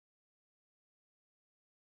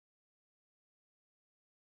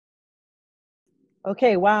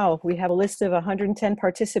Okay, wow, we have a list of 110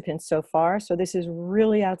 participants so far, so this is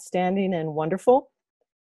really outstanding and wonderful.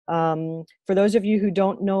 For those of you who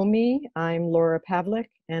don't know me, I'm Laura Pavlik,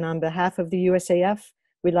 and on behalf of the USAF,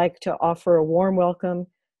 we'd like to offer a warm welcome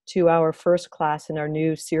to our first class in our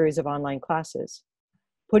new series of online classes.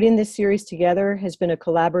 Putting this series together has been a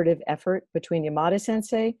collaborative effort between Yamada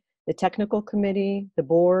Sensei, the technical committee, the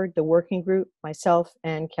board, the working group, myself,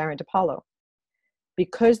 and Karen DePaulo.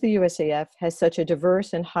 Because the USAF has such a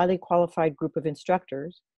diverse and highly qualified group of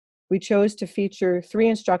instructors, we chose to feature 3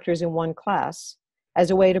 instructors in one class as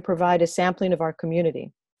a way to provide a sampling of our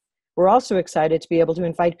community. We're also excited to be able to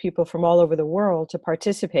invite people from all over the world to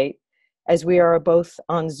participate, as we are both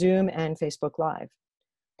on Zoom and Facebook Live.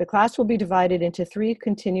 The class will be divided into 3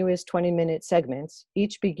 continuous 20-minute segments,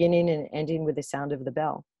 each beginning and ending with the sound of a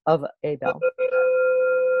bell.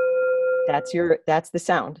 That's the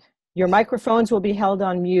sound. Your microphones will be held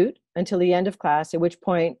on mute until the end of class, at which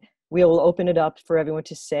point we will open it up for everyone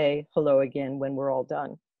to say hello again when we're all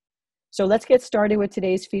done. So let's get started with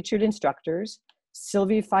today's featured instructors.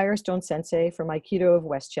 Sylvie Firestone Sensei from Aikido of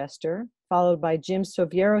Westchester, followed by Jim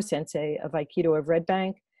Soviero Sensei of Aikido of Red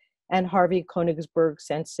Bank, and Harvey Konigsberg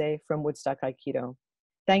Sensei from Woodstock Aikido.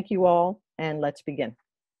 Thank you all, and let's begin.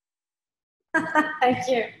 Thank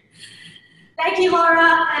you. Thank you,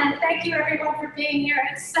 Laura, and thank you everyone for being here.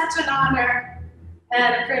 It's such an honor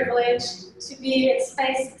and a privilege to be in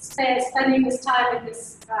spending this time in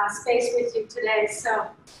this space with you today.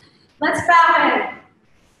 So let's bow in.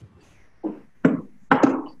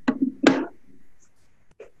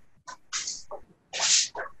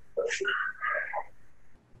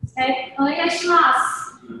 Okay,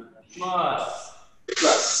 onegaishimasu.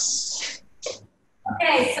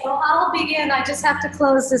 Okay, so I'll begin. I just have to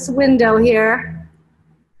close this window here.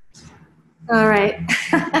 All right.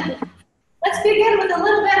 Let's begin with a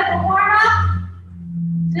little bit of a warm-up.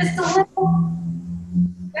 Just a little,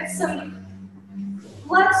 get some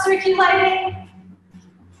blood circulating.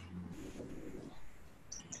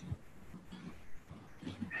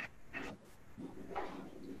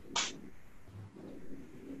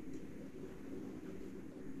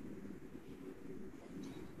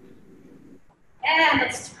 And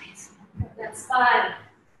let's twist. That's fine.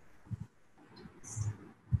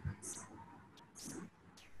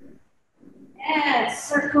 And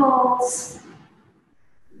circles.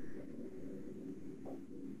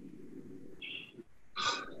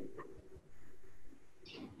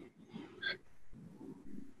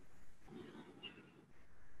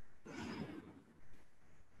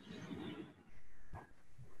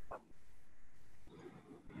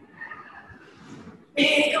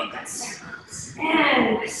 Big open circles.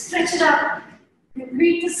 And stretch it up and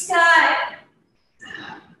greet the sky.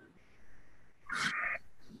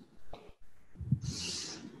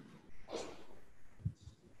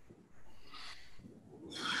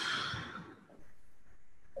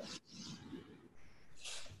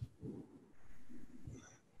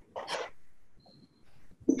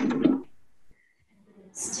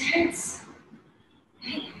 Stance.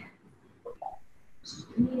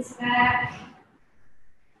 Knees back.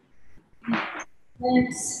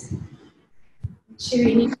 Lips. Make sure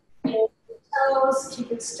you need to keep your toes,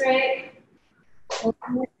 keep it straight.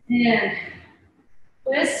 And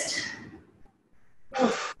twist.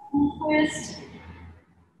 Twist.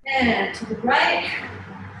 And to the right.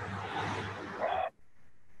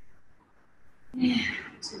 And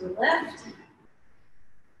to the left.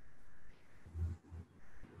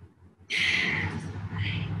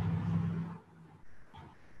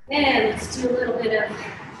 And let's do a little bit of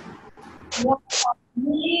walk on the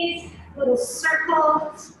knees, little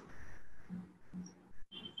circles.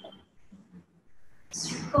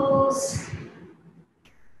 Circles.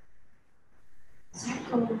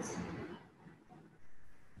 Circles.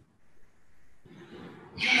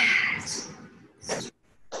 And stretch.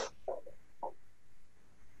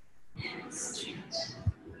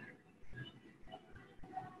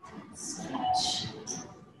 Stretch. Stretch.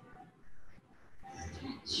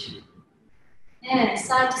 And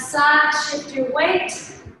side to side, shift your weight.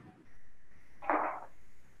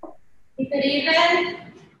 Keep it even.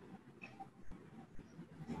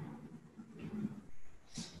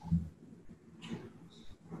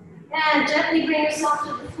 And gently bring yourself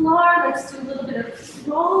to the floor. Let's do a little bit of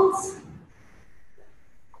rolls.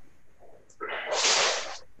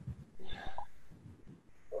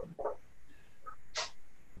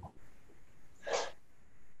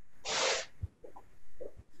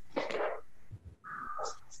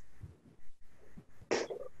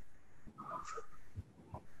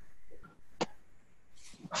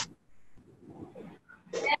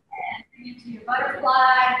 And bring it to your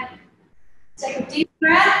butterfly. Take a deep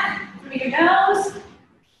breath through your nose,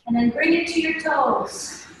 and then bring it to your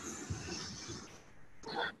toes.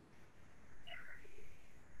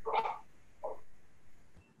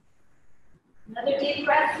 Another deep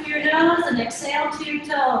breath through your nose, and exhale to your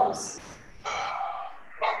toes.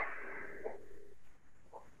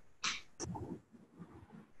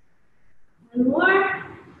 One more.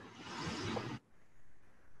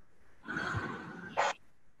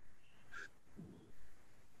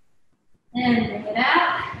 And bring it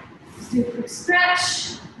out. Just do a quick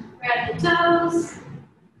stretch. Grab the toes.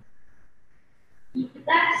 Keep your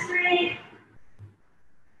back straight.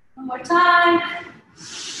 One more time.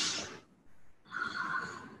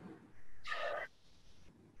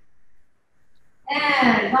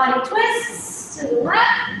 And body twists to the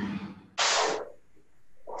left.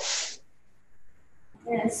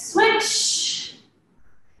 And switch.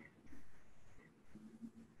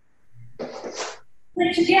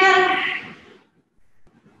 Switch again.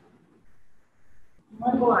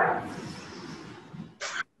 One more.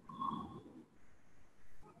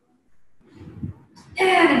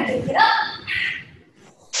 And pick it up.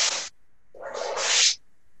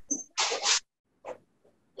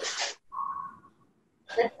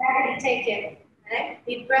 Let gravity take it. Okay?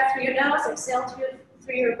 Deep breath through your nose, exhale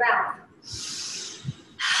through your mouth.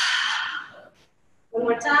 One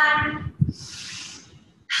more time.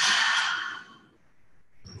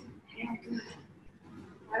 And good.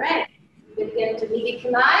 All right. We're going to get into Migi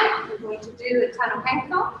Kanai. We're going to do a Tano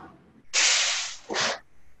Henko.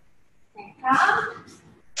 And come.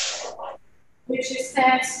 Switch your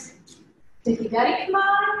stance to Higari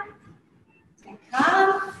Kanai. And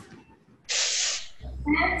come.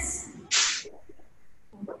 Stance.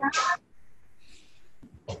 And come.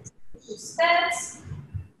 Switch your stance.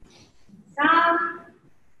 Come.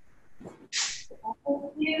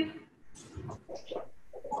 Hold you.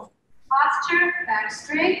 Posture, back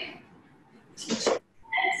straight. Switch your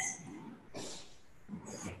stance.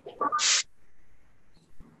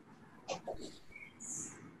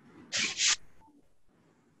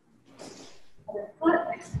 Other foot.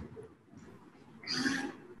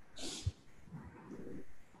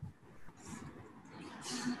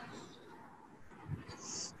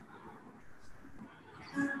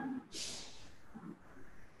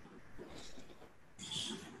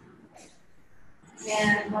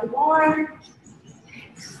 And one more.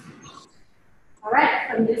 All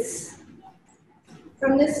right, from this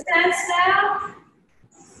stance now,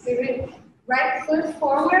 moving right foot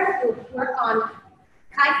forward. We'll work on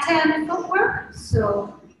kaiten footwork.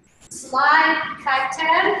 So slide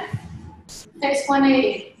kaiten, face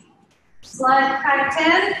 180. Slide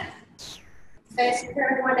kaiten, face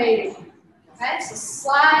turn 180. Okay, so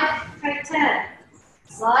slide kaiten,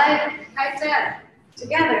 slide kaiten.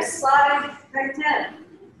 Together, slide kaiten,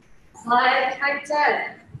 slide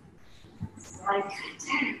kaiten, slide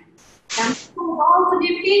kaiten. Now move the balls of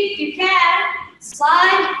your feet if you can.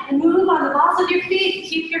 Slide and move on the balls of your feet.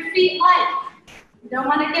 Keep your feet light. You don't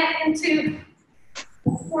want to get into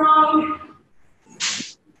a strong,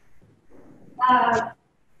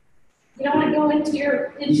 you don't want to go into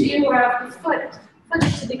your foot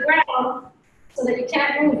to the ground so that you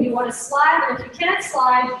can't move. You want to slide, and if you can't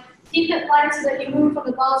slide, keep it light so that you move from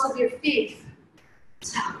the balls of your feet.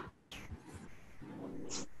 So,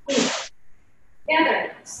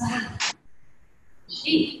 together, slide,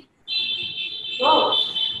 sheep, roll,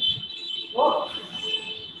 roll,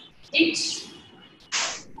 each,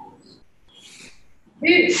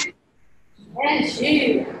 two, and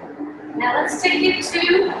two. Now let's take it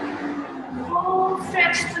to full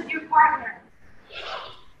stretch with your partner.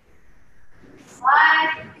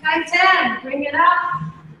 Slide, kaiten, bring it up.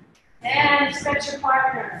 And stretch your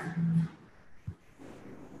partner.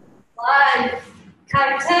 Slide,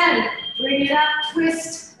 kaiten, bring it up,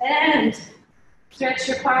 twist, and stretch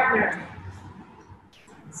your partner.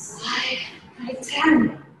 Slide,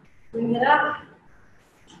 kaiten, bring it up,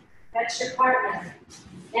 stretch your partner.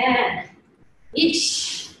 And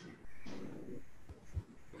each,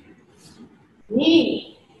 knee,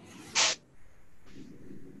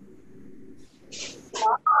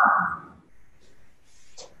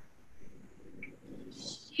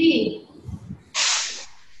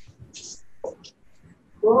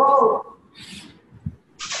 go.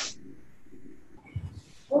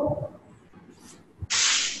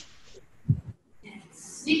 And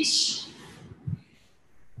switch.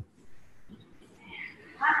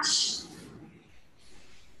 Touch.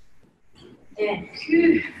 And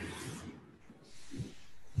coup.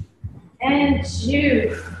 And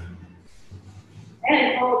ju.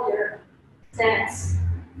 And hold your stance.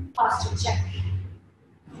 Posture check.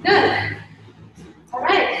 Good. All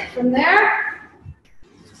right, from there,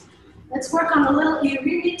 let's work on a little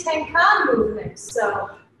Irimi Tenkan movement.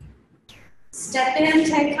 So step in,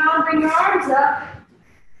 Tenkan, bring your arms up,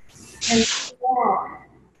 and down.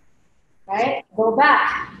 Right? Go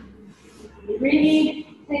back. Irimi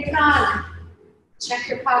Tenkan. Check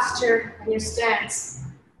your posture and your stance.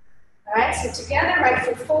 All right, so together, right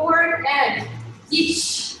foot forward, and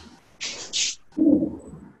each. 1,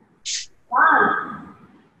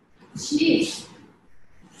 2,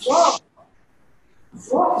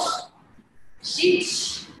 4,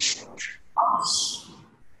 6,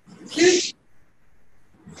 2,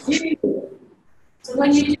 3. So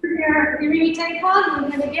when you do your Irimi Tenkan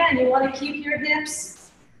movement again, you want to keep your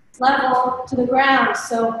hips level to the ground.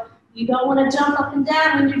 So you don't want to jump up and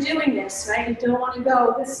down when you're doing this, right? You don't want to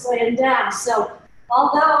go this way and down. So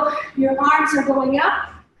although your arms are going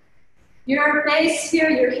up, your base here,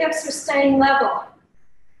 your hips are staying level.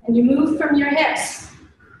 And you move from your hips.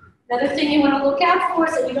 Another thing you want to look out for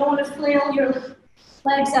is that you don't want to flail your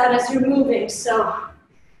legs out as you're moving. So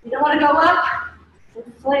you don't want to go up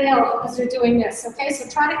and flail as you're doing this, okay? So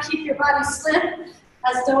try to keep your body slim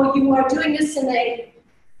as though you are doing this in a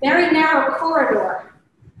very narrow corridor.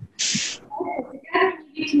 Okay, together,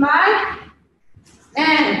 Ikimai,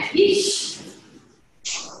 and ish.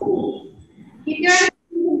 Keep your hands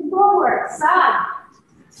moving forward, san,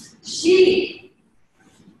 shi,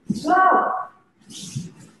 go,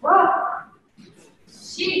 whoa,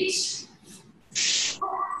 shish,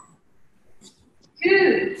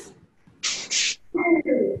 ku.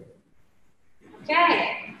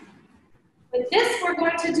 Okay. With this, we're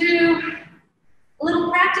going to do a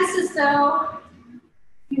little practices though.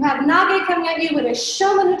 You have nage coming at you with a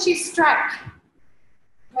shomanuchi strike.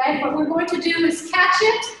 Right? What we're going to do is catch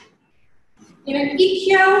it in an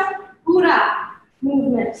ikkyo ura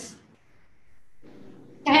movement.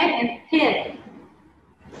 Okay? And pin.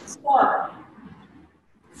 So,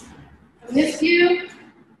 from this view,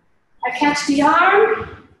 I catch the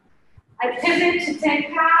arm. I pivot to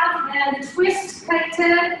tenkan and twist,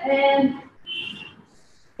 kaiten, and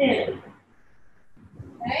pin.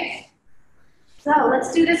 Okay? So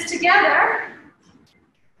let's do this together.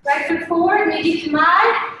 Right foot forward, maybe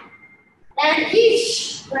kamai, and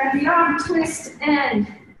ish. Grab the arm, twist, and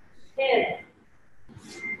pin.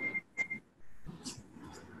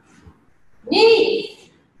 Knee.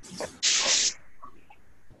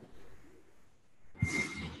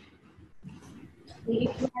 Maybe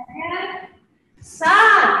kamai,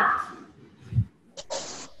 san.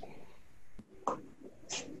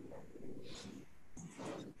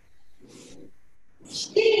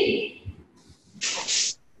 Shi.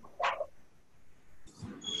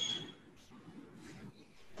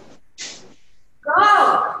 Go.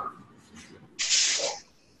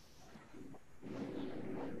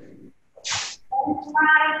 And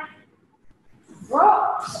try. Roll.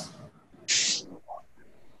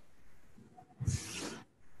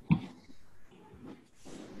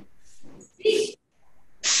 Speak.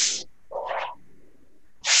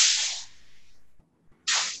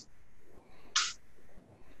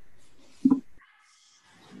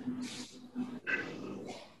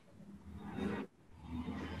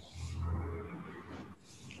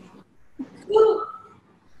 Ooh.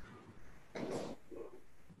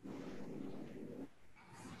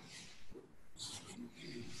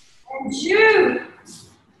 And June.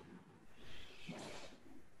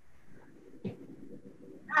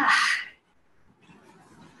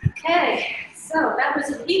 Okay, so that was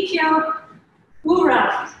an ikkyo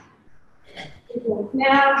ura.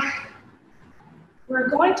 Now, we're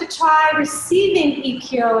going to try receiving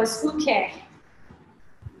ikkyo as uke. Okay,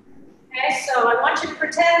 so I want you to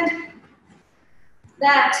pretend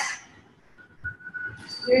that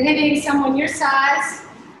you're hitting someone your size.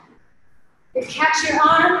 You catch your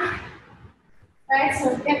arm, right?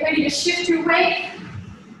 So get ready to shift your weight.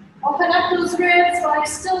 Open up those ribs while you're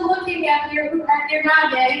still looking at your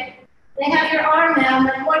nage. They have your arm now, and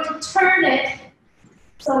I'm going to turn it.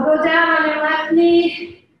 So go down on your left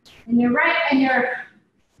knee, and your right and your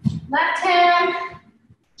left hand.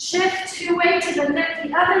 Shift your weight to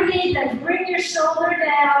the other knee, then bring your shoulder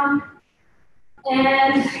down,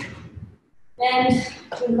 and bend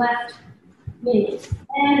your left knee.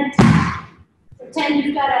 And pretend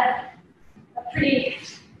you've got a pretty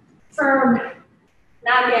firm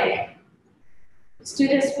nage. Let's do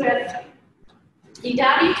this with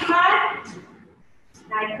Idari Kamai.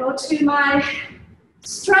 I go to my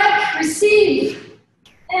strike, receive,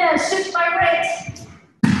 and shift my weight.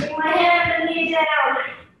 Bring my hand and knee down.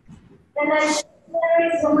 And then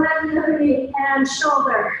shift the left knee and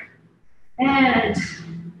shoulder. And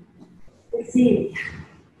receive.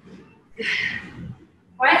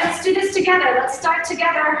 All right, let's do this together. Let's start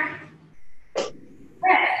together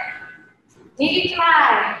Knee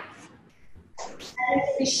high. And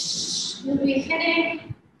you'll be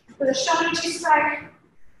hitting with a shoulder to strike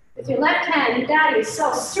with your left hand, you got it.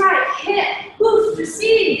 So strike, hit, boost,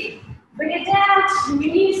 receive. Bring it down, and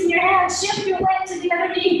your knees in your hands. Shift your weight to the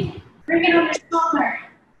other knee. Bring it on your shoulder.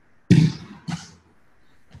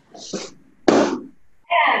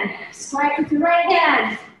 And strike with your right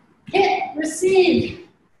hand. Hit, receive.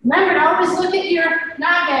 Remember to always look at your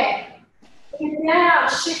nage. Bring it down,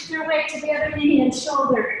 shift your weight to the other knee and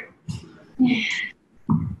shoulder.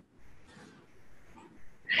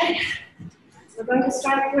 Okay. So we're going to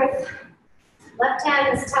strike with left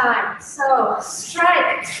hand this time. So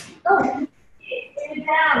strike. Oh, bring it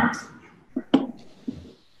down.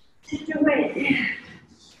 Shift your weight.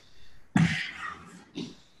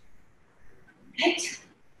 Right.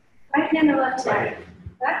 Right hand or left hand?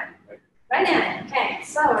 Right? Right hand. Okay.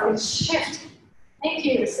 So we're going to shift. Thank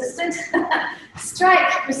you, assistant.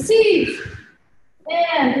 Strike. Receive.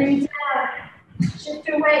 And bring it down. Shift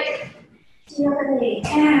your weight to the other knee.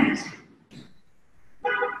 And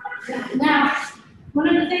now, one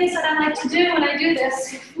of the things that I like to do when I do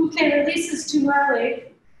this, if uke releases too early,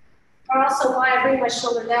 or also why I bring my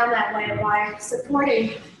shoulder down that way, why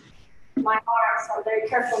supporting my arms, I'm very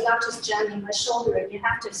careful not just jamming my shoulder, and you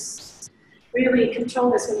have to really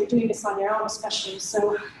control this when you're doing this on your own especially.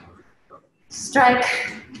 So strike,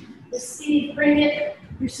 receive, bring it,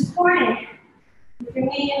 you're supporting with your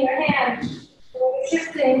knee in your hand. And when you're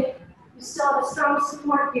shifting, you still have a strong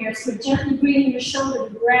support here, so gently bringing your shoulder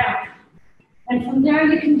to the ground. And from there,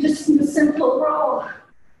 you can just do a simple roll.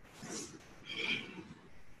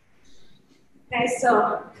 Okay,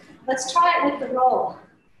 so let's try it with the roll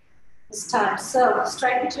this time. So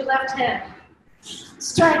strike with your left hand.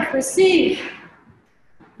 Strike, receive.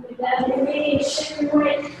 Move down your knee, shift your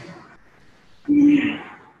weight.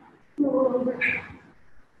 Roll over.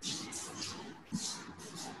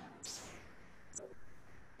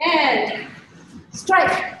 And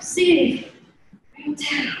strike, receive. Bring it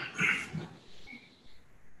down.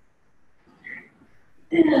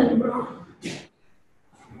 And roll.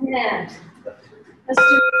 And let's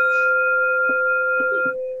do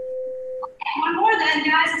one more then,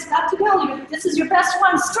 guys. It's about to go. This is your best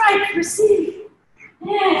one. Strike, receive.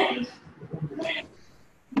 And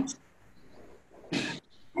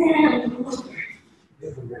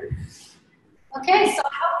okay, so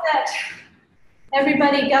I hope that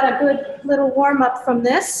everybody got a good little warm up from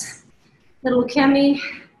this little kemi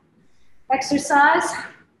exercise.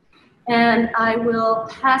 And I will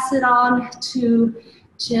pass it on to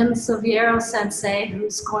Jim Soviero Sensei,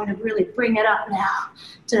 who's going to really bring it up now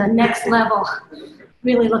to the next level.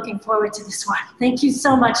 Really looking forward to this one. Thank you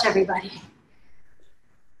so much, everybody.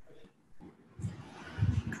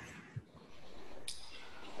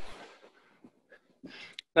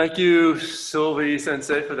 Thank you, Sylvie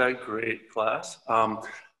Sensei, for that great class.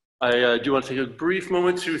 I do want to take a brief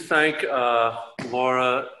moment to thank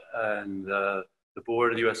Laura and the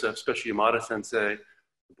board of the USAF, especially Yamada Sensei,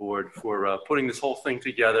 the board, for putting this whole thing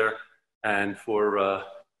together and for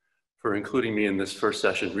including me in this first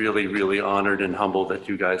session. Really, really honored and humbled that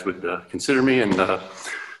you guys would consider me, and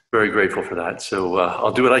very grateful for that. So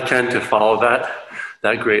I'll do what I can to follow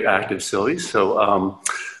that great act of Sylvie. So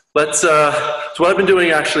so what I've been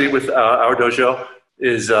doing actually with our dojo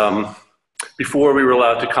is before we were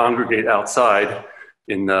allowed to congregate outside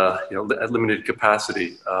in at limited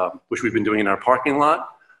capacity, which we've been doing in our parking lot.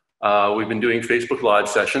 We've been doing Facebook Live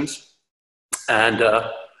sessions, and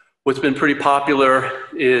what's been pretty popular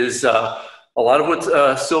is a lot of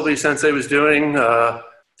what Sylvie Sensei was doing,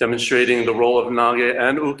 demonstrating the role of Nage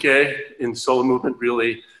and Uke in solo movement,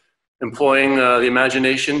 really employing the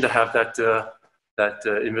imagination to have that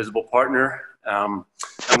invisible partner. And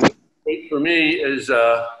what's great for me is,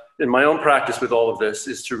 in my own practice with all of this,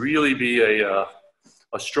 is to really be a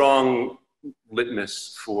strong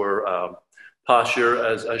litmus for posture,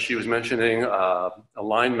 as she was mentioning,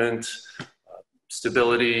 alignment,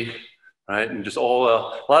 stability, right? And just a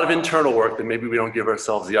lot of internal work that maybe we don't give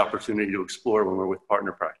ourselves the opportunity to explore when we're with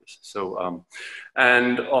partner practice. So,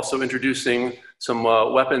 and also introducing some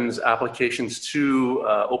weapons applications to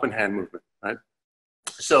open hand movement, right?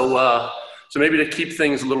 So, so maybe to keep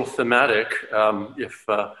things a little thematic, if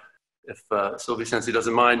Sylvie Sensei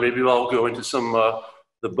doesn't mind, maybe I'll go into some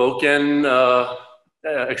the boken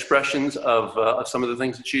expressions of some of the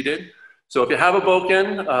things that she did. So if you have a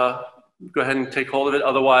boken, go ahead and take hold of it.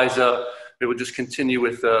 Otherwise, we will just continue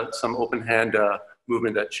with some open hand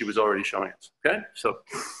movement that she was already showing us. Okay, so.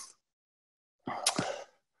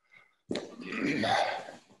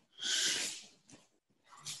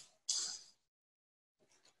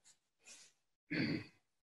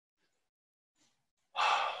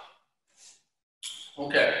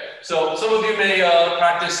 So some of you may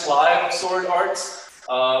practice live sword arts.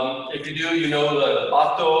 If you do, you know the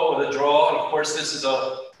bato or the draw. And of course, this is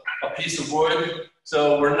a piece of wood.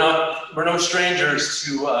 So we're no strangers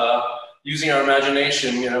to using our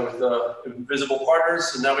imagination, you know, with invisible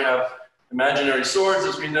partners. So now we have imaginary swords,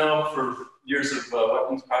 as we know, for years of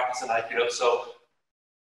weapons practice in Aikido. So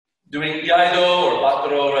doing iaido or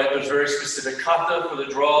batoro, right, there's very specific kata for the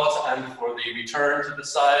draws and for the return to the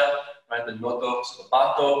saya, right, the noto, so the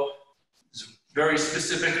bato. There's very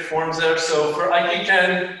specific forms there. So for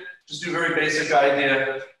Aikiken, just do a very basic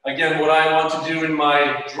idea. Again, what I want to do in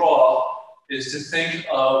my draw is to think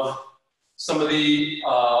of some of the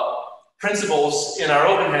principles in our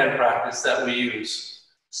open hand practice that we use.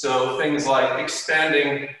 So things like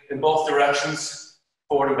expanding in both directions,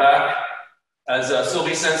 forward and back. As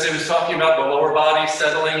Sylvie Sensei was talking about, the lower body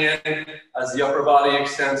settling in as the upper body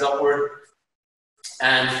extends upward,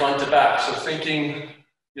 and front to back. So thinking,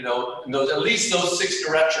 you know, in at least those 6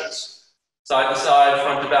 directions, side to side,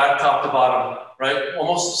 front to back, top to bottom, right?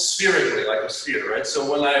 Almost spherically, like a sphere, right? So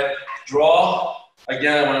when I draw,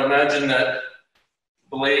 again, I want to imagine that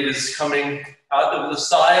blade is coming out of the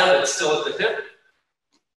saya that's still at the hip,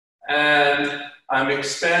 and I'm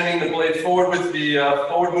expanding the blade forward with the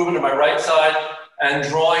forward movement of my right side and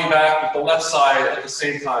drawing back with the left side at the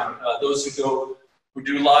same time. Those who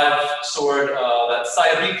do live sword, that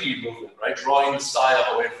sayabiki movement, right? Drawing the saya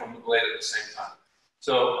away from the blade at the same time.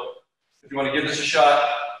 So if you want to give this a shot,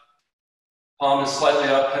 palm is slightly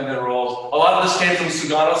up and then roll. A lot of this came from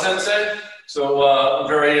Sugano Sensei, so I'm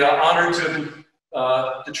very honored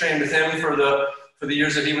to train with him for the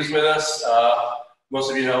years that he was with us. Most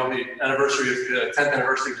of you know the anniversary of the 10th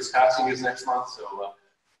anniversary of his passing is next month, so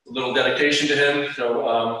a little dedication to him.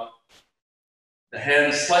 So the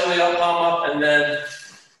hand is slightly up, palm up, and then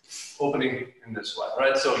opening in this way,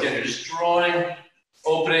 right? So again, you're just drawing,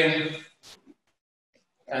 opening,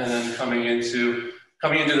 and then coming into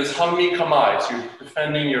this hammi kamai. So you're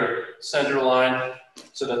defending your center line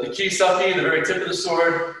so that the kisaki, the very tip of the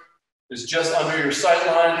sword, is just under your sight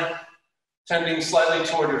line, tending slightly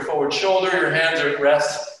toward your forward shoulder. Your hands are at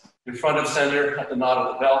rest in front of center at the knot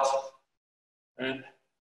of the belt. Right?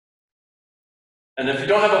 And if you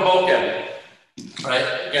don't have a boken,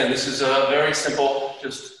 right, again, this is a very simple,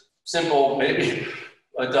 just simple, maybe,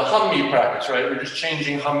 the hammi practice, right? We're just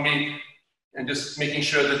changing hammi and just making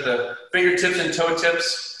sure that the fingertips and toe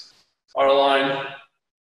tips are aligned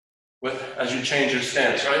with as you change your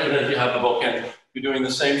stance, right? And then if you have the boken, you're doing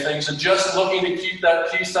the same thing. So just looking to keep that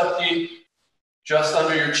kisaki just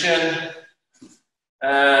under your chin,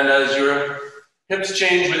 and as your hips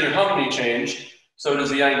change with your hammi change, so does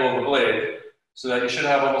the angle of the blade, so that you should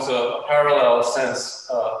have almost a parallel sense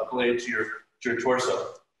of the blade to your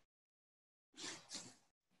torso.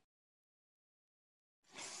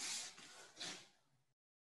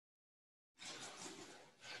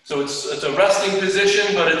 So it's a resting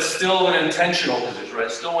position, but it's still an intentional position, right?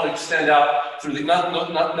 Still want to extend out through the,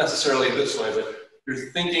 not necessarily this way, but you're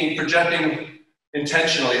thinking, projecting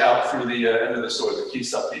intentionally out through the end of the sword, the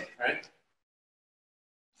kisaki, right?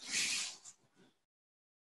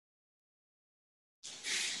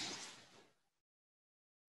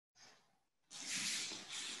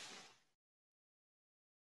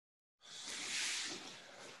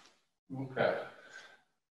 Okay.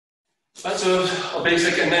 That's a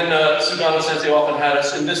basic, and then Sugano Sensei often had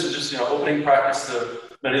us, and this was just, you know, opening practice to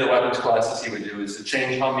many of the weapons classes he would do, is to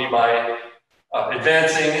change hammi by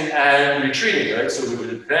advancing and retreating, right? So we would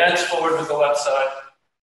advance forward with the left side,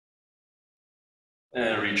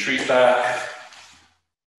 and retreat back,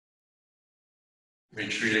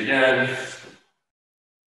 retreat again,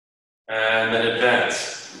 and then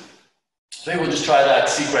advance. So maybe we'll just try that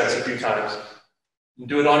sequence a few times. And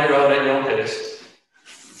do it on your own at your own pace.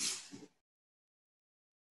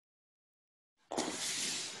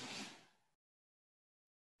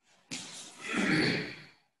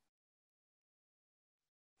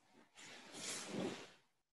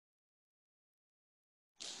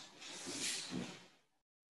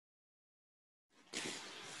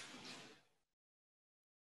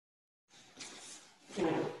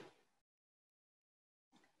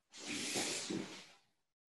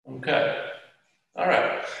 Okay. All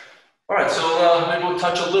right. So maybe we'll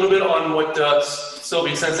touch a little bit on what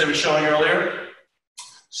Sylvie Sensei was showing earlier.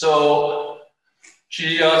 So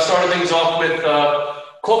she started things off with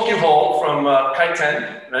kokyu hold from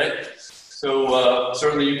kaiten, right? So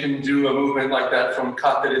certainly you can do a movement like that from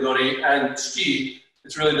kateridori and tsuki.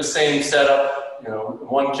 It's really the same setup. You know, in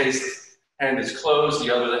one case, the hand is closed,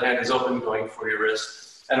 the other, the hand is open, going for your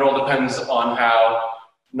wrist. And it all depends on how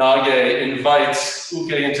Nage invites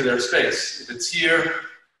uke into their space. If it's here,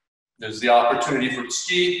 There's the opportunity for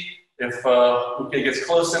tsuki. If uke gets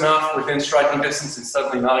close enough within striking distance and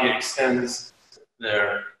suddenly nage extends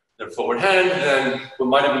their forward hand, then what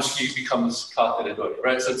might have been tsuki becomes kata nedori,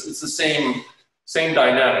 right? So it's the same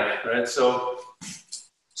dynamic, right? So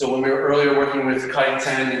when we were earlier working with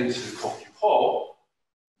kaiten into kokyuho,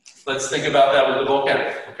 let's think about that with the bokken,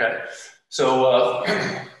 okay? So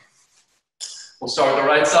we'll start with the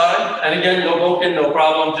right side, and again, no bokken, no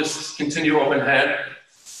problem, just continue open hand.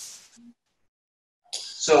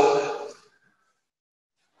 So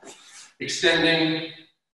extending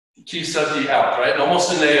kisaki out, right?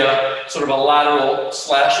 Almost in a sort of a lateral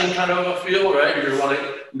slashing kind of a feel, right? You want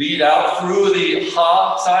to lead out through the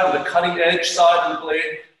ha side, or the cutting edge side of the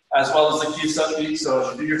blade, as well as the kisaki.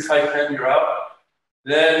 So as you do your kaiten, you're out.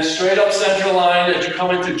 Then straight up center line as you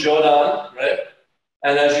come into jodan, right?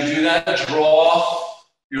 And as you do that, draw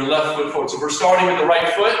your left foot forward. So we're starting with the right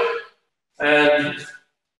foot, and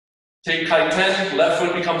take kaiten, left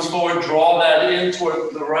foot becomes forward, draw that in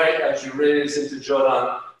toward the right as you raise into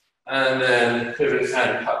jodan, and then pivot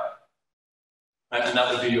and cut. Right? And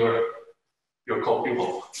that would be your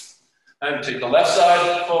kokyuho. And take the left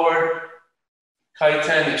side forward,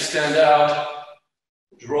 kaiten, extend out,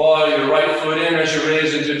 draw your right foot in as you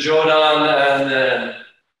raise into jodan, and then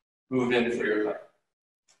move in for your cut.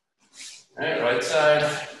 All right, right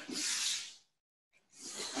side.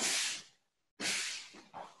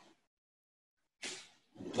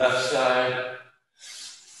 Left side.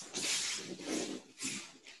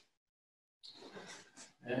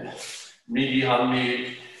 Migi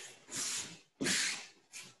hanmi.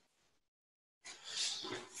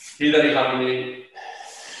 Hidari hanmi.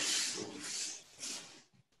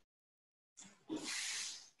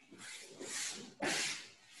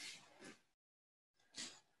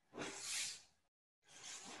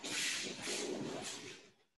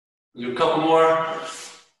 Do a couple more.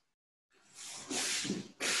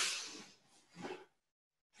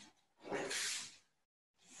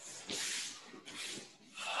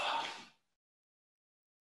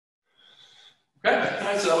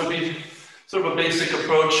 Okay, so that would be sort of a basic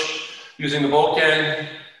approach using the bokken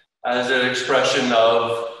as an expression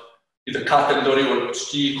of either kata nedori or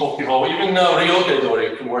tsuki kokyuho. Even ryote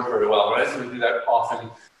nedori can work very well, right? So we do that often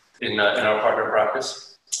in our partner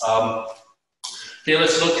practice. Okay,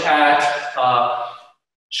 let's look at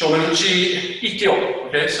Shomenuchi Ikkyo.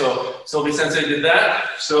 Okay, so Sylvie Sensei did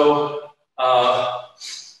that. So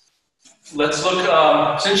let's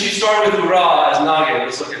look, since you started with Ura as Nage,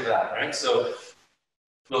 let's look at that, right? So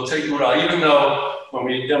we'll take Ura, even though when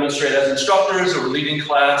we demonstrate as instructors or we're leading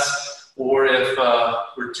class, or if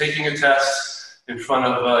we're taking a test in front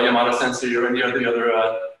of Yamada Sensei or any of the other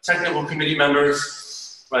technical committee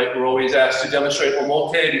members, right? We're always asked to demonstrate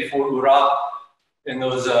Omote before Ura in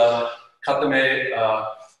those katame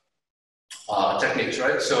techniques,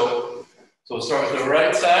 right? So we'll start with the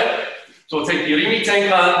right side. So we'll take Irimi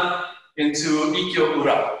Tenkan into Ikkyo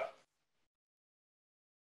Ura.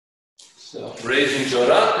 So raising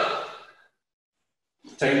Jodan,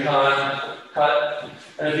 Tenkan, cut.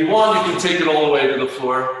 And if you want, you can take it all the way to the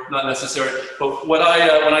floor, not necessary. But when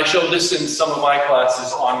I showed this in some of my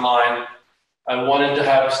classes online, I wanted to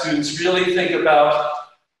have students really think about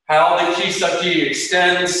how the kisaki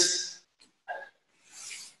extends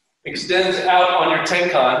out on your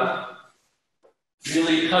tenkan,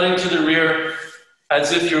 really cutting to the rear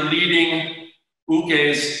as if you're leading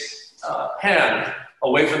uke's hand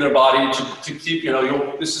away from their body to keep,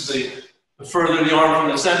 this is the further the arm from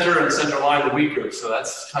the center and the center line, the weaker. So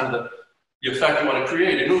that's kind of the effect we want to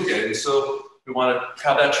create in uke. And so we want to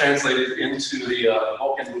have that translated into the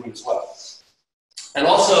bokken movement as well. And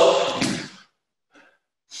also,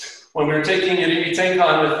 when we're taking Irimi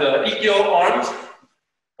Tenkan with the Ikkyo arms,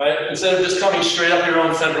 right, instead of just coming straight up your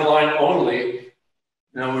own center line only,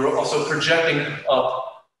 we're also projecting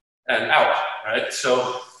up and out, right?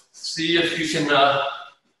 So see if you can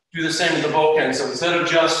do the same with the bokken. So instead of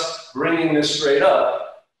just bringing this straight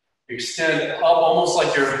up, extend up almost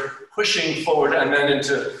like you're pushing forward and then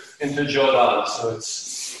into jodan. So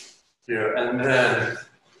it's here and then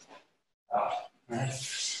out, right?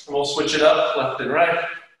 And we'll switch it up left and right.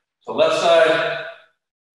 So left side,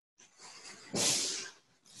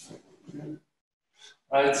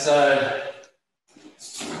 right side,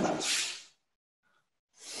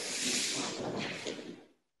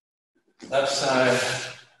 left side,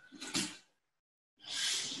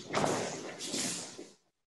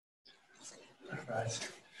 right,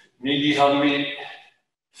 Migi hanmi,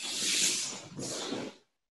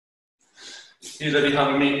 hidari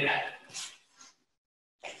hanmi.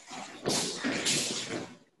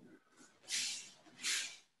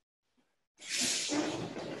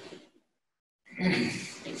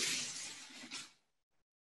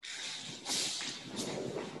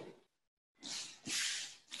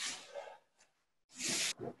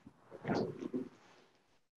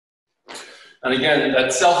 And again,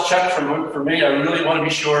 that self-check for me, I really want to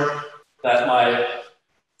be sure that my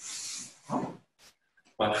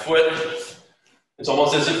foot, it's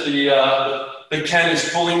almost as if the Ken is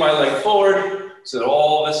pulling my leg forward, so that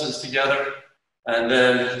all this is together. And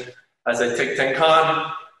then as I take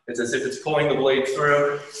Tenkan, it's as if it's pulling the blade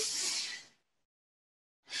through.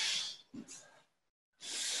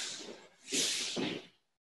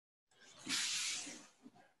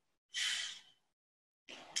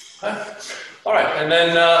 Okay. All right, and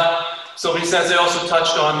then Sylvie Sensei also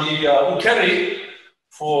touched on the ukeri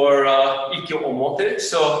for ikkyo omote.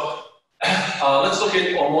 So let's look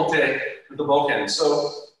at omote with the boken.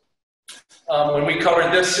 So when we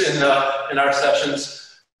covered this in our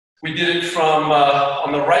sessions, we did it from,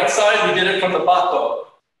 on the right side, we did it from the bato,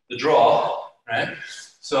 the draw, right?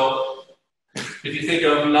 So if you think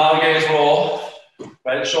of Nage's roll,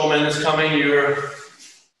 right, Shomen is coming, you're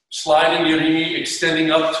sliding your knee,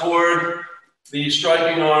 extending up toward the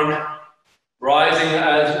striking arm, rising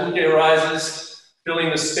as uke rises, filling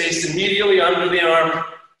the space immediately under the arm,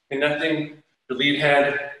 connecting the lead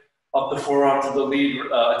hand up the forearm to the lead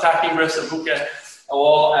attacking wrist of uke,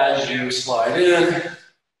 all as you slide in,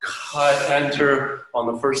 cut, enter on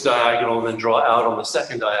the first diagonal, and then draw out on the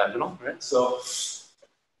second diagonal, right? So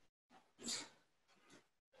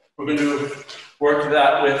we're going to work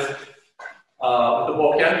that with the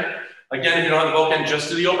boken. Again, if you don't have the boken, just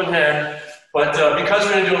do the open hand. But because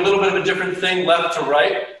we're going to do a little bit of a different thing, left to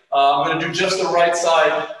right, I'm going to do just the right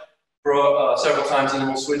side for several times, and then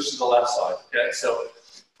we'll switch to the left side. Okay, so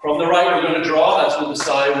from the right, we're going to draw. That's what the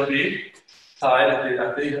side would be, tied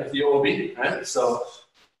at the obi, right? So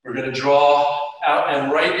we're going to draw out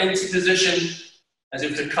and right into position as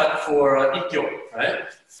if to cut for ikkyo, right?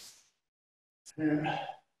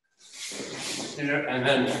 Here, and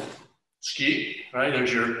then ski, right?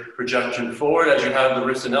 There's your projection forward as you have the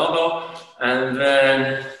wrist and elbow, and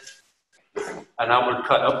then an outward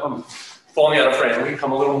cut up. I'm falling out of frame. We can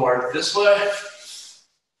come a little more this way.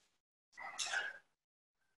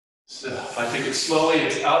 So if I take it slowly,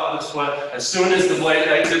 it's out this way. As soon as the blade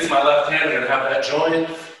exits my left hand, I'm going to have that join.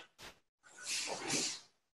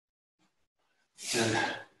 And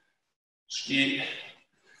ski,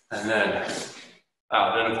 and then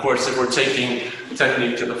out. And of course, if we're taking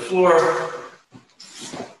technique to the floor,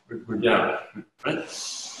 we're down, right?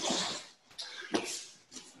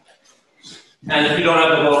 And if you don't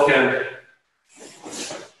have the boken,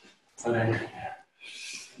 okay,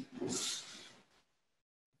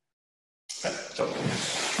 so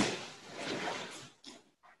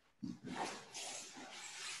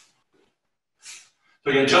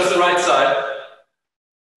again, just the right side.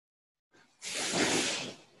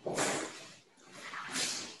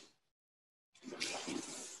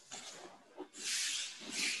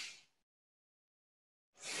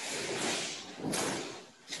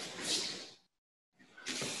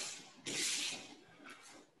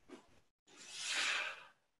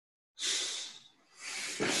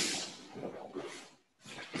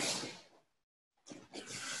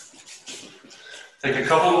 Take a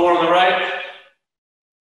couple more on the right.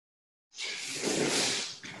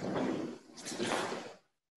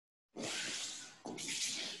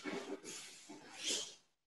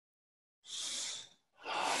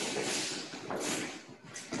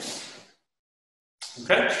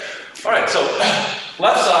 Okay, all right, so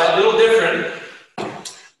left side, a little different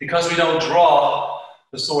because we don't draw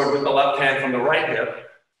the sword with the left hand from the right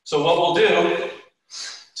hip. So what we'll do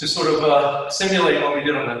to sort of simulate what we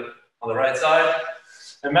did on the right side,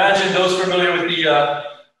 imagine those familiar with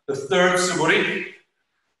the third suburi,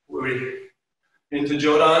 where we into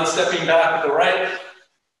Jodan, stepping back with the right,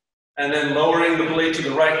 and then lowering the blade to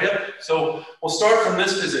the right hip. So we'll start from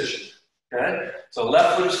this position, okay? So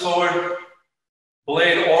left foot is forward,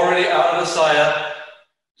 blade already out of the saya,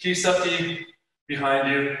 kisaki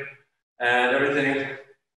behind you, and everything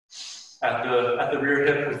at the rear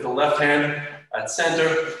hip with the left hand at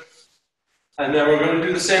center. And then we're going to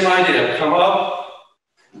do the same idea. Come up.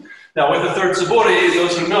 Now with the third suburi,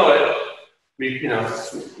 those who know it, we,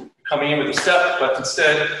 coming in with a step, but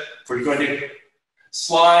instead we're going to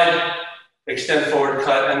slide, extend forward,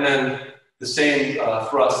 cut, and then the same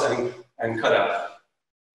thrust and cut out.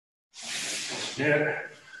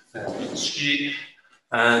 Here, and ski,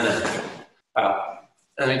 and then out.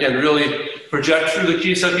 And again, really project through the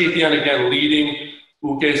kisaki at the end, again, leading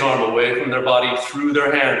uke's arm away from their body through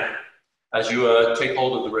their hand as you take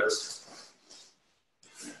hold of the wrist.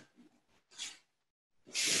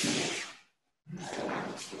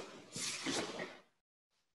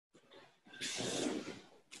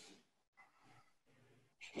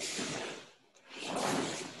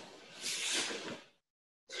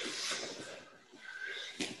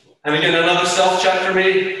 And again, another self-check for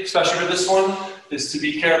me, especially for this one, is to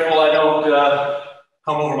be careful I don't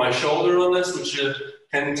come over my shoulder on this, which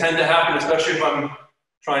can tend to happen, especially if I'm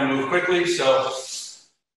trying to move quickly. So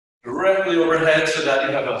directly overhead so that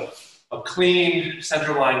you have a clean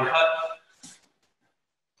center line cut.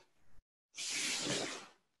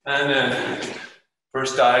 And then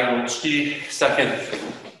first diagonal ski, second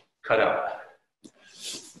cut out.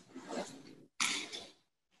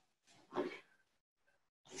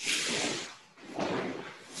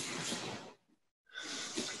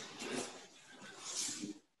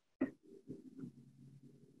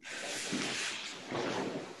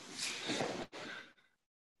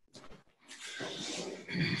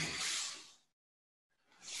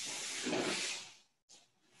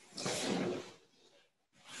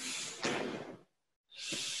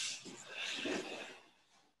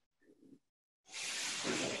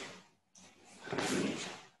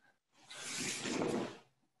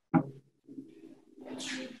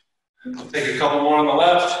 Take a couple more on the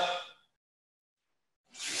left.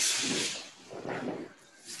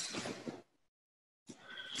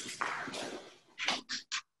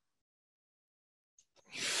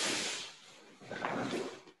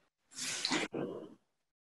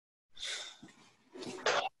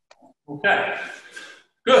 Okay,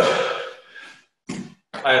 good.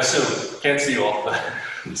 I assume, can't see you all.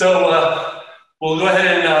 So we'll go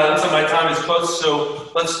ahead and, so my time is close,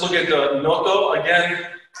 so let's look at the noto. Again,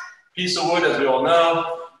 piece of wood, as we all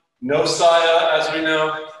know, no saya, as we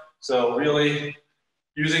know. So really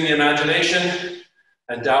using the imagination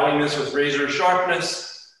and dowing this with razor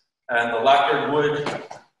sharpness and the lacquered wood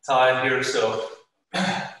tied here. So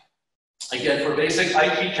again, for basic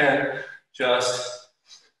Aikido, just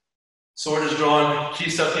sword is drawn,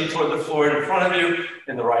 kisaki toward the floor in front of you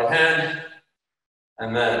in the right hand,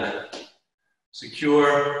 and then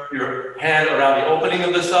secure your hand around the opening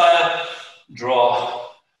of the saya, draw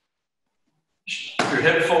your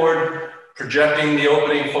hip forward, projecting the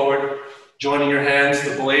opening forward, joining your hands,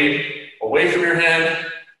 the blade away from your hand,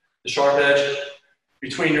 the sharp edge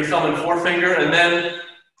between your thumb and forefinger, and then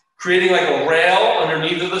creating like a rail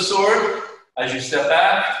underneath of the sword as you step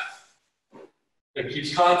back. It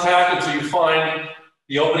keeps contact until you find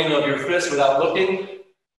the opening of your fist without looking,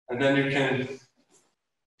 and then you can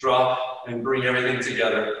drop and bring everything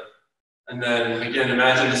together. And then again,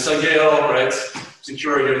 imagine the Soviero, right?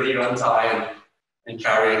 Secure your lead, untie, and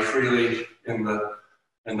carry it freely in the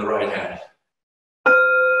right hand.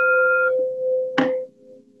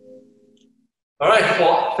 All right,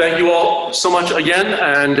 well, thank you all so much again,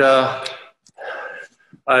 and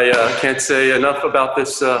I can't say enough about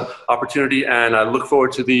this opportunity, and I look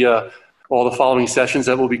forward to all the following sessions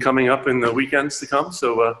that will be coming up in the weekends to come.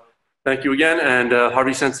 So thank you again, and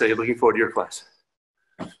Harvey Sensei, looking forward to your class.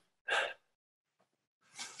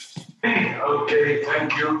 Okay,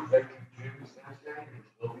 thank you. Thank you, Jim Sensei.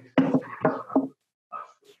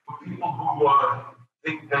 For people who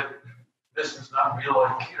think that this is not real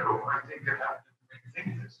Aikido, I think they have to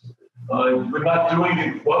rethink this. We're not doing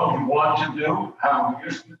it what we want to do, how we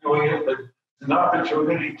used to doing it, but it's an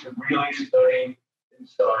opportunity to really study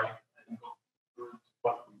inside and go through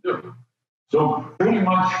what we do. So pretty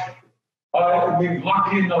much, we're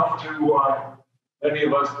lucky enough to, many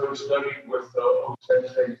of us have studied with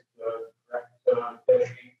Sensei,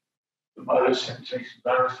 the Mara Sensei,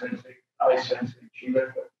 Mara Sensei, I Sensei,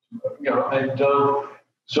 Chiba, you know, and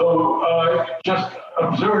so just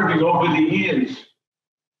observing over the years,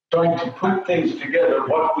 trying to put things together,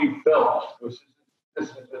 what we felt, because this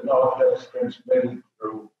is an art that's transmitted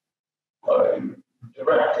through,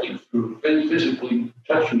 directly through physically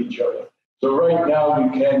touching each other. So right now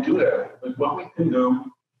we can't do that, but what we can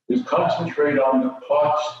do is concentrate on the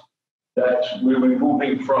parts that we're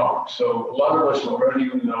moving from. So a lot of us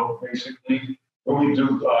already know, basically, when we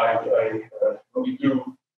do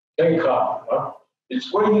Tenkan,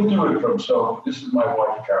 it's where you do it from. So this is my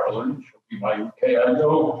wife, Carolyn. She'll be my UK. I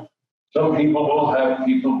know some people will have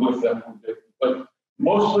people with them who did, but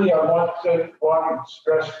mostly I want to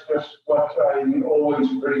stress just what I always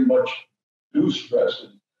pretty much do stress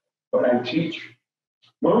when I teach.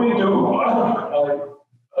 When we do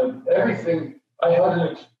everything, I had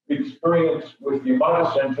an experience with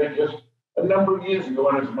Yamada Sensei just a number of years ago,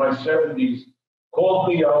 and it was my 70s, called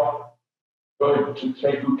me up to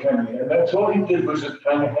take Ukemi, and that's all he did was a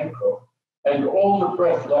kind of henko, and all the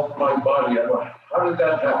breath left my body. I went, how did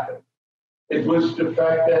that happen? It was the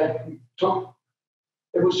fact that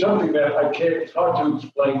it was something that I can't, it's hard to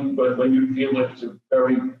explain, but when you feel it, it's a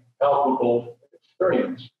very palpable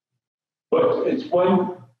experience. But it's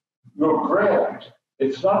when you're grabbed,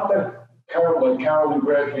 it's not that Carolyn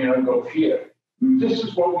grabs me and I go here. This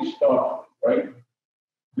is what we start with, right?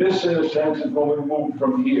 This, in a sense, is when we move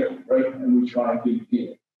from here, right? And we try and get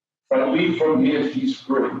here. If I leave from here, she's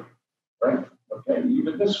free, right? Okay,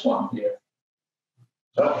 even this one here.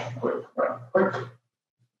 Touch, quick, right? Quick.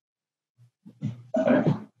 Right.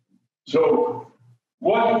 So,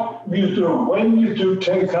 what you do when you do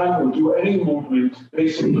Tenkan or do any movement,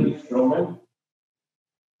 basically throwing,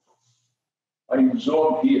 I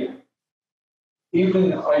absorb here.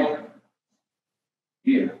 Even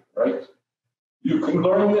here, right? You can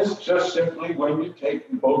learn this just simply when you take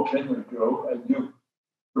the boken or go and you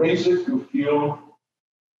raise it, you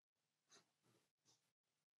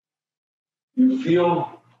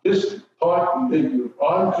feel this part that your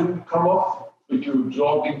arm can come up, but you're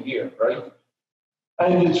absorbing here, right?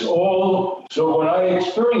 And it's all, so what I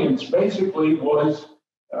experienced basically was,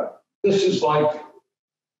 this is all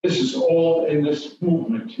in this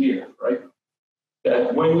movement here, right?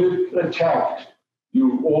 That when you're attacked,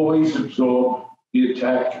 you always absorb the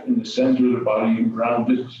attack in the center of the body and ground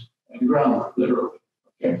it, and ground literally,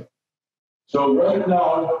 okay? So right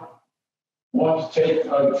now, I want to take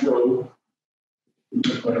Joe, I'm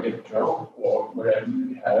going to get Joe, or whatever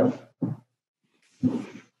you have,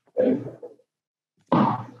 okay?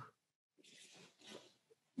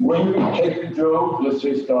 When you take the Joe, let's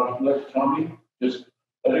say start left tummy, just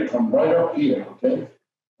let it come right up here, okay?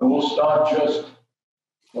 And we'll start just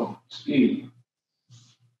ski.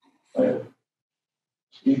 Right?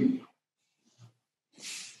 Ski.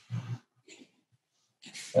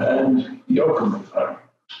 And yokamata.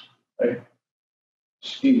 Right?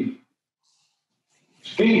 Ski.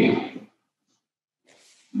 Ski.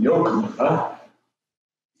 Yokamata.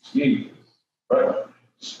 Ski. Right?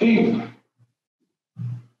 Ski.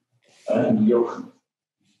 And yokamata.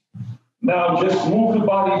 Now just move the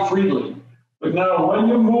body freely. But now when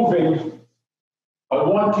you're moving, I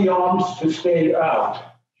want the arms to stay out.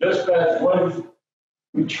 Just as when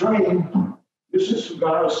we train, this is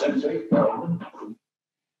Soviero Sensei,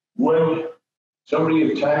 when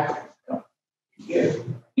somebody attacked, here,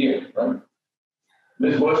 right?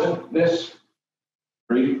 This wasn't this,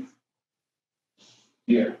 breathe,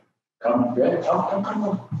 here, come again,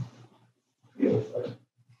 come. Here, right?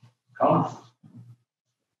 Come.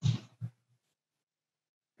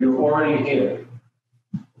 You're already here.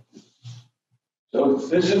 So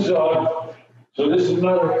this is not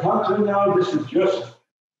a counter now. This is just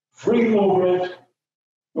free movement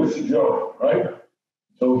with the jaw, right?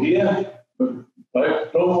 So here, but I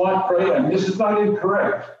don't want pray, and this is not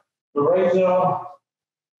incorrect. But right now,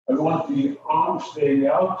 I want the arm staying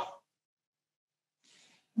out.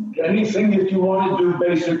 Anything that you want to do,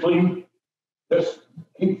 basically, just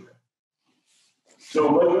keep.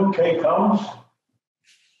 So when UK comes,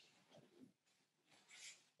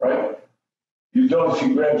 right? You don't,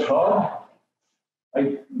 she grabs hard.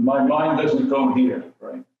 My mind doesn't go here,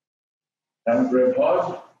 right? And grab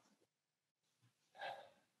hard.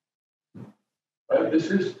 Right? This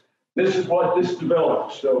is what this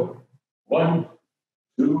develops. So 1,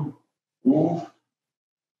 2, move.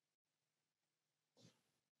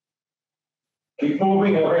 Keep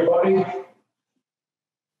moving, everybody.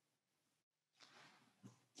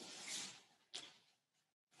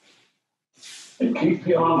 And keep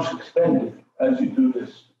the arms extended as you do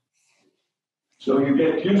this. So you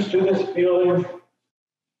get used to this feeling.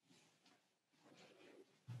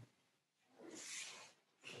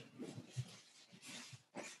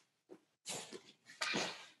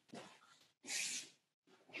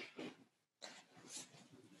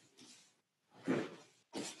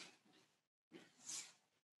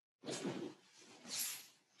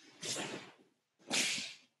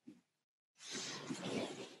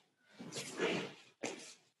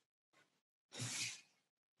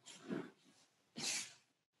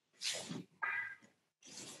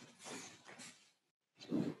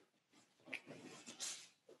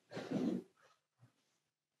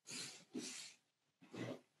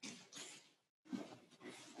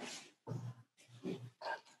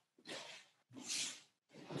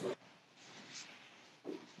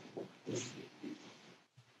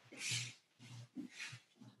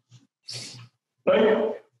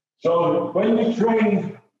 Right? So when you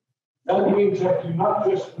train, that means that you're not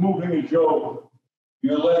just moving a jaw,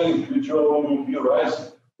 you're letting the jaw move your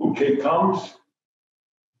eyes. Okay, comes.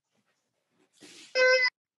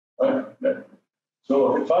 Right?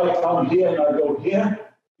 So if I come here and I go here,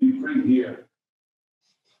 you breathe here.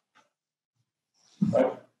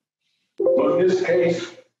 Right? So in this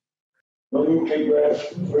case, when UK grabs,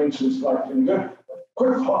 for instance, my finger,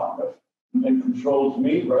 quick part, and controls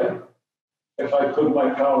me, right? If I put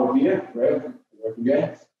my power here, right?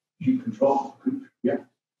 Again, she controls, yeah.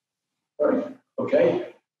 Right.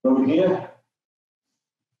 Okay, from here.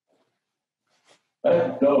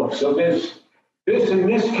 No, so this in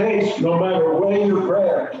this case, no matter where you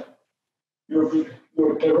grab, you're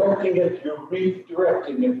directing it, you're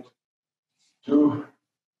redirecting it to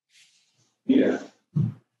here.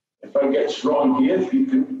 If I get strong here, you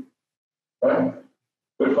can, right?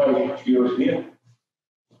 But if I feel here,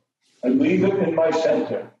 I leave it in my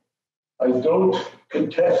center. I don't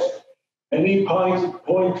contest any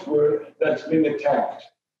point where that's been attacked.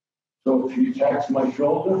 So if he attacks my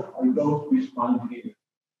shoulder, I don't respond here.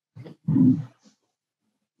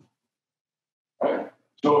 Right?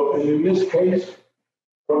 So in this case,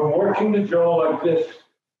 from working the jaw like this,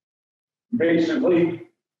 basically,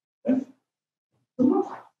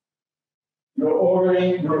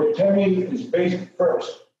 your attempting is basic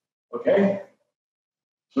first, okay?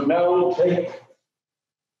 So now we'll take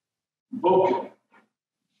book.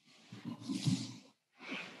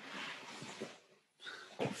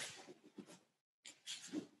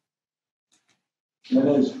 And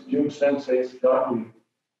as Jim Sensei taught me,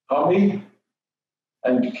 humming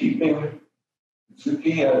and keeping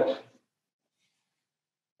Tsuki at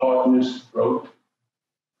partner's throat,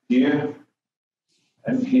 here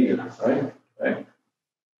and here, right? Right.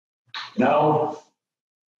 Now,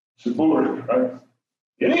 Saburi, right?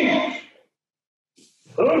 In,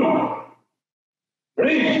 2,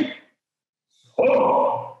 3,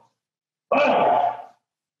 4, 5,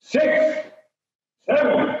 6,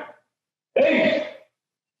 7, 8,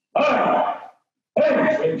 9,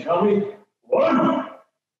 10. Change, tell me. 1,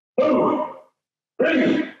 2,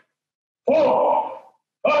 3, 4,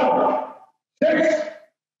 5, 6,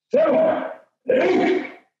 7,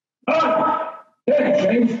 8, 9, 10.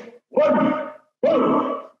 Change. 1,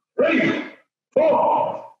 2, 3,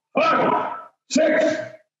 4, 5, 6,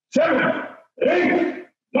 7, 8,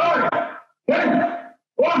 9, 10.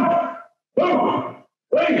 1, 2,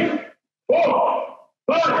 3, 4,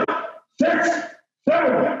 5, 6,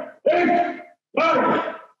 7, 8,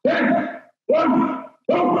 9, 10. 1,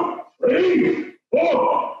 2, 3,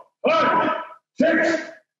 4, 5, 6,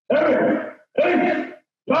 7, 8,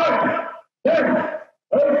 9, 10.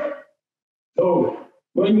 Right? So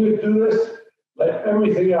when you do this, let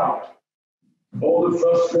everything out. All the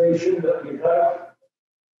frustration that we have,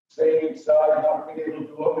 staying inside, not being able to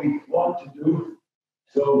do what we want to do.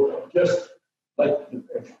 So just like if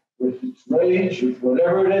it's rage, if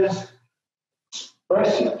whatever it is,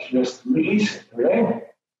 express it, just release it, right?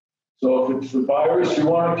 So if it's the virus you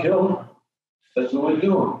want to kill, that's what we're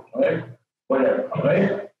doing, right? Whatever,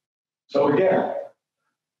 right? So again,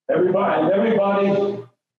 everybody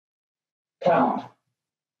count.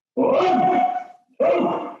 1,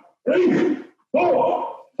 2, 3,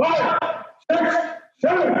 4, 5, 6,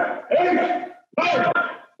 7, 8, 9,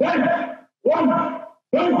 10. 1,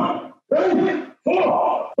 2, 3,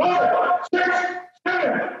 4, 5, 6,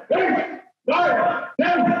 7, 8, 9,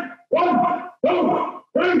 10. 1, 2,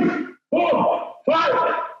 3, 4,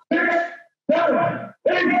 5, 6, 7,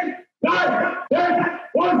 8, 9, 10.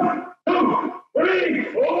 1, 2, 3,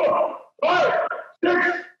 4, 5, 6,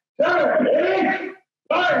 7, 8,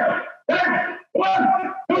 9, 10.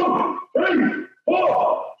 1, 2, 3,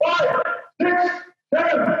 4, 5, 6,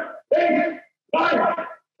 7, 8, 9,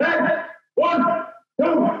 10. 1,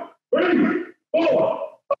 2, 3, 4,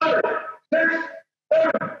 5, 6,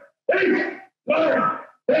 7, 8, 9,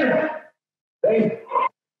 10. Hey,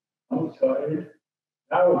 I'm sorry.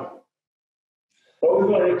 Now, what we're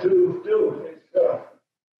going to do is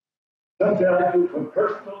something I do for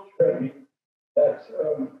personal training that's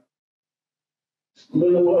a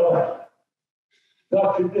little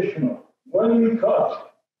not traditional. When we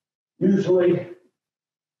cut, usually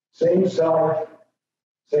same side,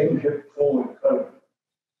 same hip forward cutting.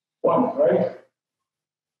 One, right?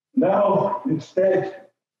 Now, instead,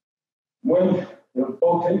 when the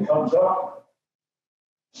boat comes up,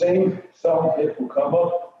 same side hip will come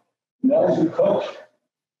up, and as you cut,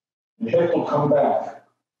 the hip will come back.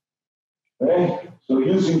 Okay? So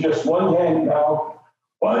using just one hand now,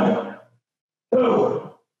 1, 2,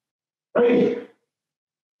 3,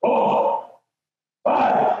 4,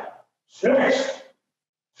 5, 6,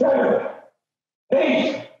 7,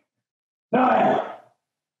 8, 9,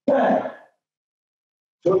 10.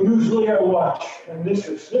 So usually I watch, and this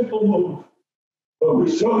is a simple move, but we're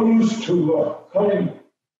so used to cutting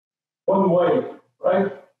one way,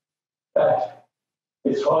 right? That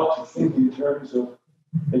it's hard to think in terms of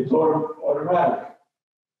it's automatic.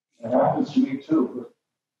 It happens to me too, but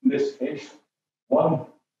in this case, 1,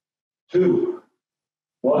 2,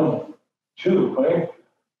 1, 2, right?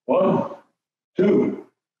 1, 2,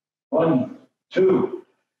 1, 2.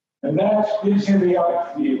 And that gives you the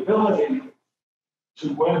ability So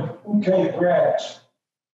when uke grabs,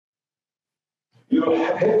 your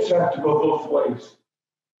hips have to go both ways.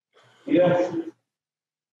 Here,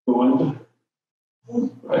 go under,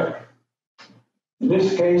 right? In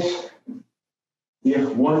this case, if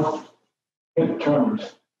one hip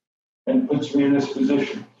turns and puts me in this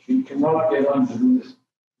position, she cannot get under this.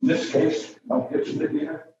 In this case, my hips are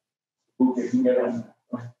here, uke can get under.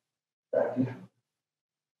 Back here.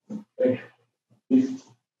 Okay.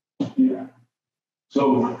 Here.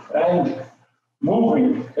 So, and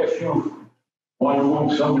moving, if you want to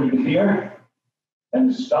move somebody to here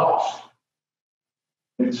and it stops,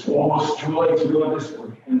 it's almost too late to go this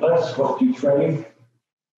way, unless what you train,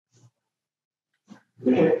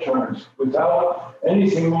 the hip turns without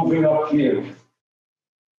anything moving up here.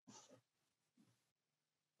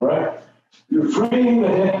 Right? You're freeing the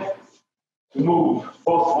hip to move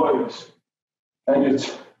both ways. And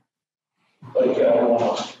it's like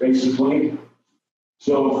basically.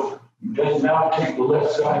 So you can now take the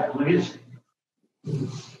left side, please.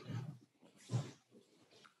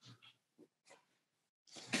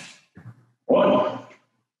 One,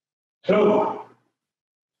 two,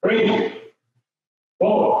 three,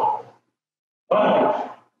 4, 5,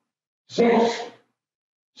 6,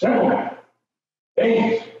 7,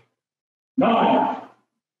 8, 9,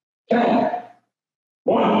 10.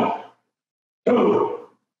 1, 2,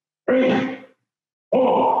 3,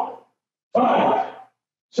 4, 5,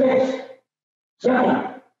 6,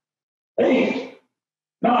 7, 8,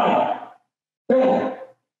 9, 10.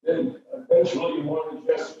 Then eventually you want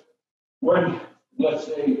to just, when, let's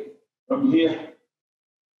say, from here,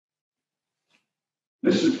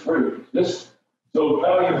 this is free. So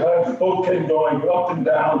now you have the both head going up and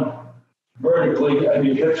down vertically and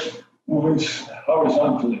your hips moving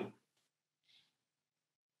horizontally.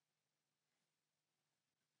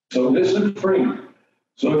 So this is free.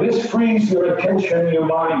 So this frees your attention in your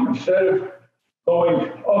mind. Instead of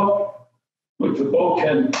going up with the both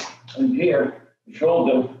head and here, the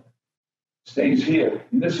shoulder stays here.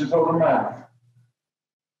 And this is automatic.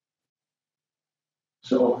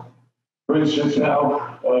 So, for instance,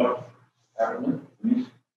 now, Carolyn, please.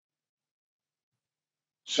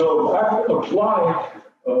 So I apply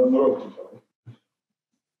neurocontrol.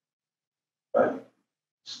 Right?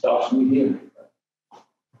 Stops me here.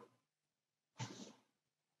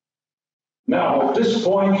 Now, at this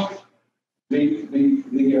point, the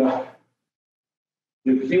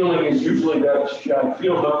feeling is usually that I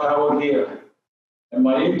feel the power here, and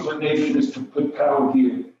my inclination is to put power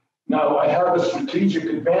here. Now, I have a strategic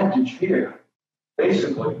advantage here,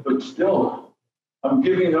 basically, but still, I'm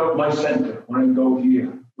giving up my center when I go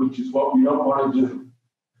here, which is what we don't want to do.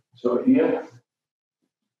 So here,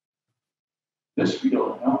 this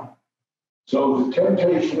feeling, huh? So the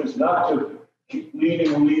temptation is not to keep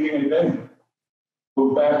leading, and then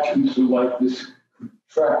go back into like this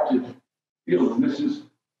contracted feeling. This is,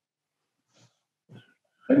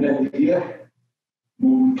 and then here,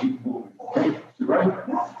 move, keep moving. Okay, right?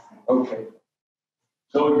 Okay.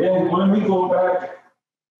 So again, when we go back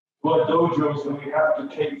to our dojos, then we have to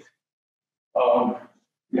take,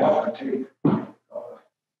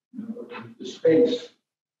 the space,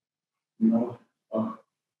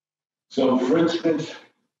 So for instance,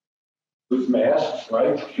 with masks,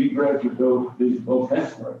 right? She grabbed these both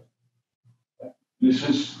hands, right? This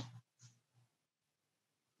is,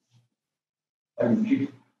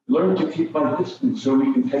 learn to keep my distance so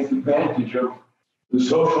we can take advantage of the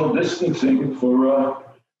social distancing for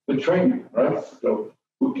the training, right? So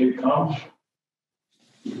okay comes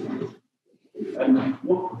and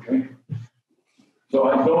whoop, okay. So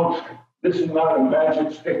I don't, this is not a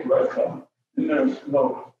magic stick right now.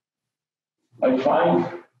 No. I find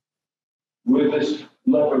where this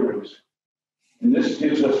lever is. And this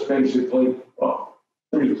gives us basically,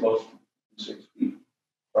 pretty close to 6 feet,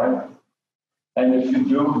 right? And if you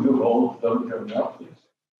do, you hold them down, please.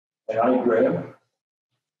 And I grab,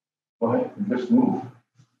 go ahead and just move.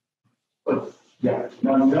 But yeah,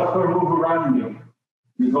 now you're not going to move around you.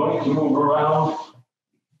 You're going to move around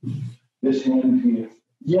this hand here.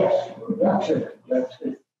 Yes, that's it.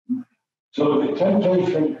 So the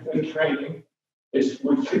temptation in training is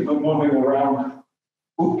we keep moving around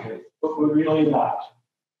uke, but we're really not.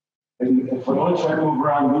 And if once I move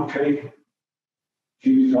around uke,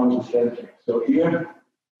 she becomes a center. So here,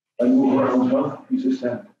 I move around her, he's a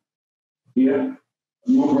center. Here, I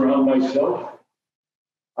move around myself,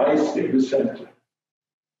 I stay the center.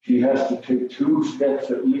 She has to take 2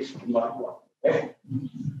 steps at least to my one. Okay?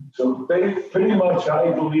 So pretty much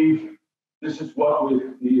I believe this is what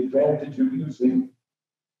with the advantage of using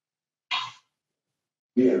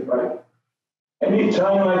here, right?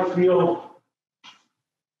 Anytime I feel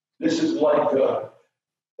this is like,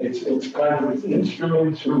 it's kind of an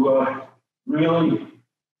instrument to really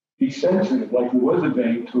be sensitive, like the weather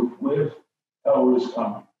vane, to where power is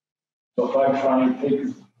coming. So if I try and take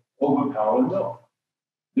overpower, no.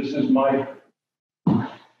 This is my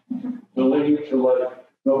ability to, like,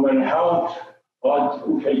 no matter how hard,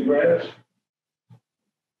 okay, grabs.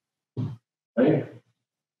 Right?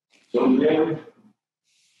 So then,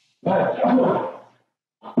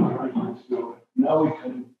 so now we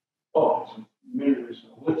can, it's a minute or so.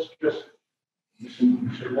 Let's just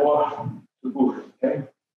walk the board, okay?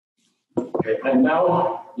 Okay, and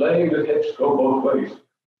now letting the hips go both ways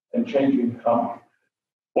and changing come.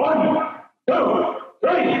 1, 2,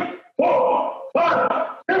 3, 4,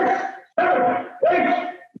 5, 6, 7, 8,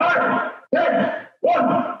 9, 10.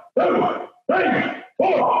 1, 2, 3,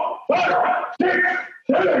 4, 5, 6,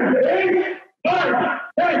 7, 8, 9,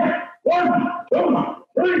 10. 1, 2,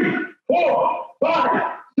 3, 4, 5,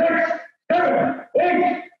 6, 7,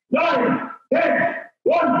 8, 9, 10.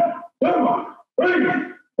 1, 2, 3,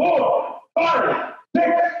 4, 5, 6,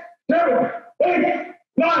 7, 8,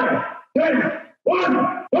 9, 10.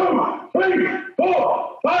 1, 2, 3,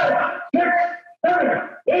 4, 5, 6, 7,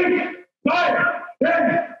 8, 9,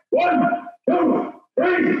 10. 1, 2,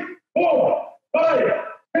 3, 4, 5,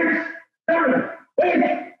 6, 7,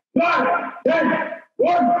 8, 9, 10.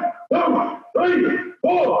 1, 2, 3,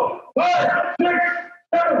 4, 5, 6,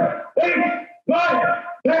 7, 8, 9,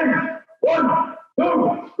 10. 1,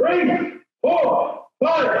 2, 3, 4,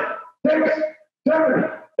 5, 6, 7,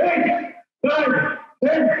 8, 9,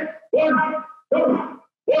 10. 1, 2,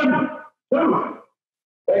 1, 2.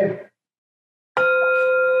 Hey.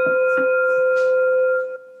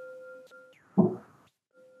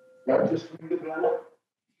 Got this from the banner?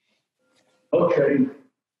 Okay.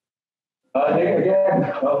 Again,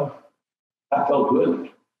 I felt good.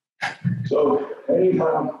 So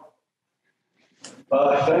anyhow,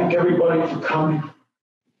 thank everybody for coming.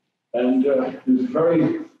 And it was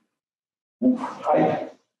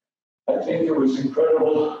I think it was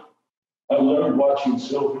incredible. I learned watching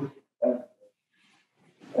Sylvie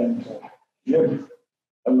and Jim.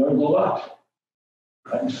 I learned a lot.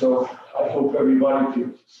 And so I hope everybody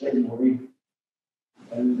feels the same way.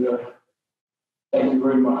 And thank you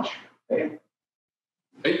very much. Okay?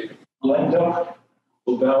 Hey. Linda,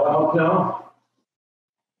 we'll bow out now.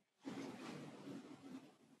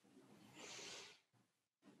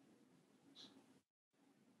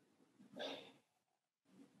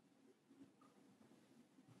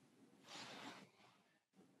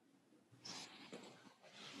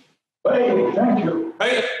 Hey, thank you.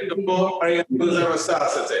 Hey,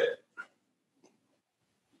 Sensei.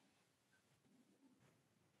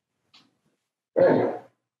 Hey.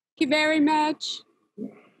 Thank you very much.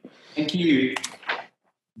 Thank you.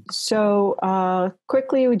 So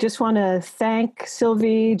quickly, we just want to thank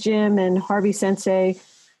Sylvie, Jim, and Harvey Sensei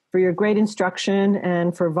for your great instruction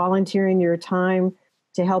and for volunteering your time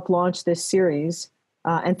to help launch this series.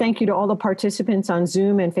 And thank you to all the participants on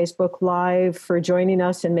Zoom and Facebook Live for joining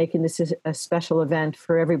us and making this a special event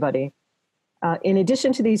for everybody. In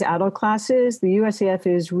addition to these adult classes, the USAF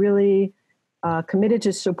is really committed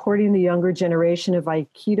to supporting the younger generation of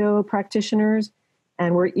Aikido practitioners,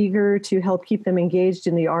 and we're eager to help keep them engaged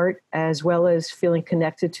in the art as well as feeling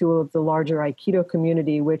connected to the larger Aikido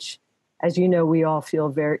community, which, as you know, we all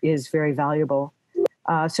feel is very valuable.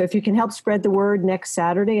 So if you can help spread the word, next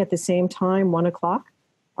Saturday at the same time, 1 o'clock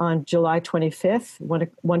on July 25th,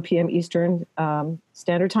 1 p.m. Eastern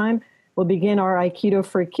Standard Time, we'll begin our Aikido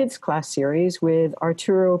for Kids class series with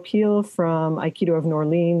Arturo Peel from Aikido of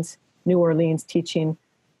New Orleans, teaching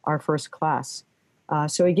our first class.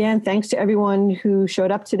 So again, thanks to everyone who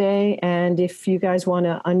showed up today. And if you guys want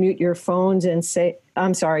to unmute your phones and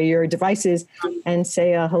your devices and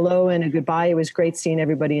say a hello and a goodbye. It was great seeing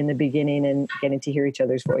everybody in the beginning and getting to hear each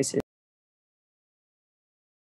other's voices.